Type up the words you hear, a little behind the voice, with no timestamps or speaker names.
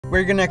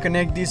we're gonna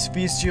connect this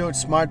Vizio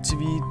Smart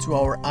TV to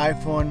our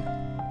iPhone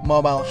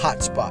mobile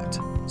hotspot.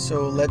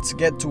 So let's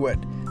get to it.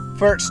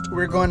 First,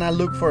 we're gonna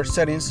look for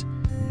settings,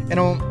 and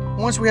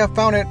once we have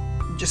found it,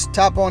 just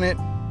tap on it,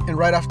 and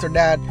right after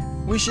that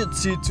we should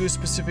see two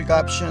specific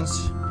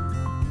options.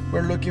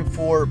 We're looking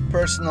for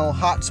personal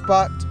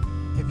hotspot.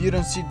 If you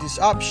don't see this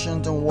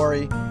option, don't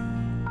worry.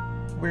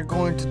 We're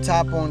going to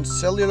tap on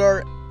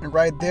cellular, and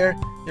right there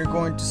you're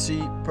going to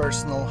see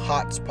personal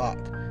hotspot,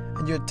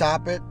 and you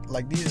tap it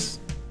like this,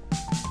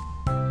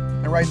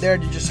 and right there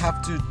you just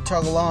have to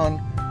toggle on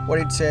what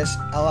it says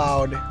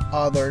allowed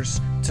others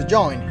to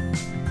join.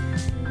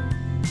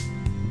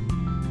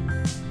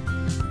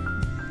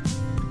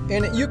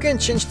 And you can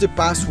change the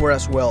password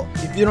as well.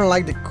 If you don't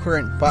like the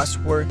current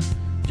password,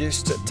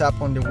 just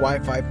tap on the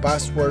Wi-Fi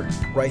password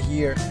right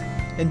here,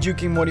 and you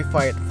can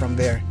modify it from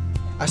there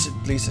as it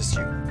pleases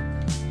you.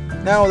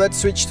 Now let's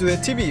switch to the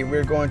TV.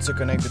 We're going to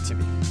connect the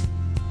TV.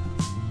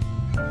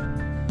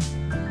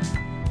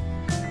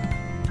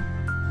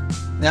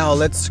 Now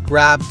let's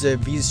grab the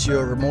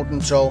Vizio remote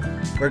control.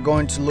 We're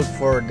going to look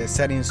for the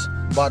settings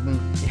button.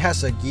 It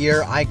has a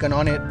gear icon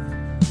on it.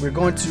 We're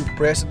going to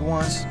press it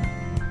once,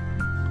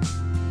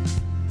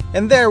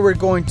 and there we're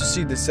going to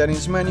see the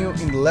settings menu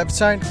in the left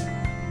side,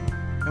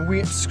 and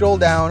we scroll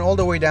down all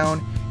the way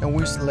down and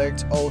we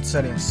select all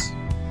settings.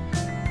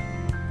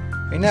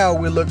 And now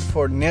we look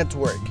for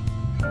network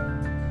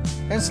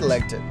and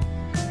select it,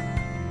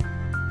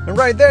 and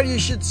right there you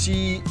should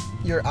see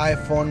your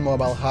iPhone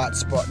mobile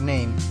hotspot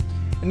name.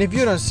 And if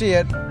you don't see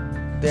it,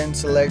 then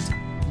select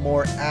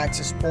more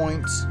access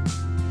points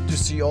to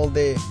see all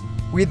the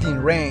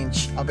within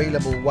range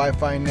available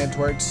Wi-Fi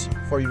networks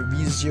for your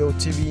Vizio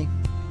TV.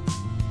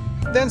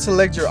 Then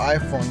select your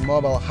iPhone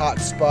mobile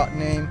hotspot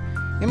name.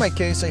 In my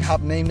case, I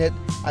have named it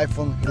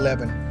iPhone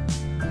 11.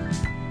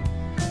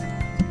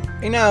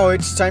 And now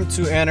it's time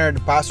to enter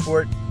the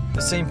password,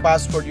 the same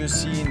password you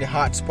see in the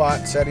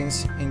hotspot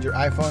settings in your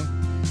iPhone.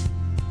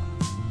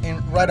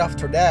 And right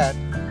after that,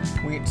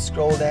 we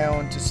scroll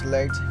down to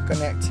select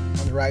connect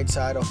on the right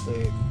side of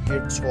the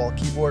virtual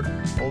keyboard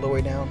all the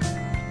way down.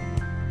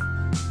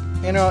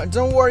 And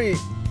don't worry,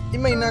 it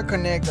may not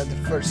connect at the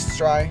first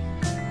try,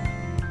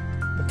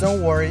 but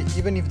don't worry,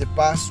 even if the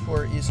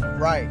password is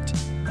right,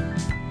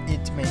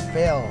 it may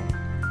fail.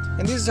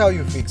 And this is how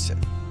you fix it.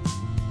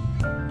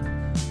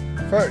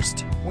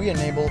 First, we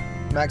enable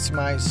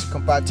maximize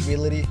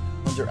compatibility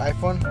on your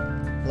iPhone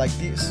like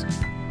this,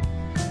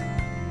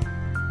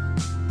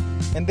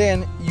 and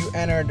then you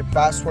enter the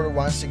password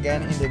once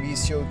again in the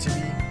Vizio TV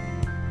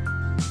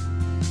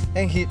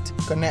and hit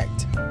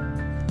connect.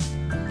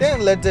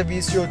 Then let the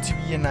Vizio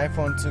TV and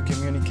iPhone 2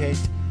 communicate.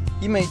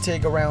 It may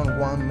take around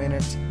 1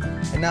 minute,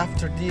 and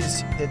after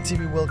this the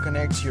TV will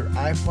connect to your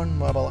iPhone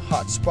mobile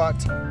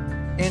hotspot,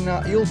 and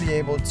you'll be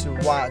able to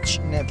watch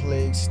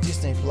Netflix,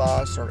 Disney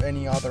Plus, or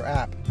any other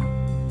app.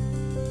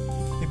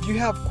 If you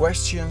have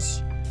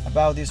questions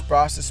about this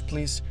process,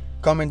 please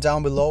comment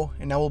down below,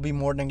 and I will be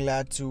more than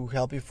glad to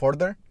help you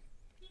further.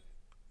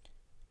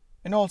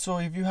 And also,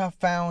 if you have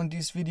found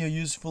this video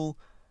useful,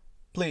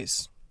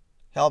 please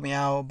help me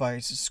out by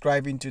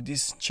subscribing to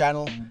this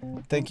channel.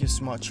 Thank you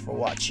so much for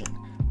watching.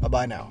 Bye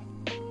bye now.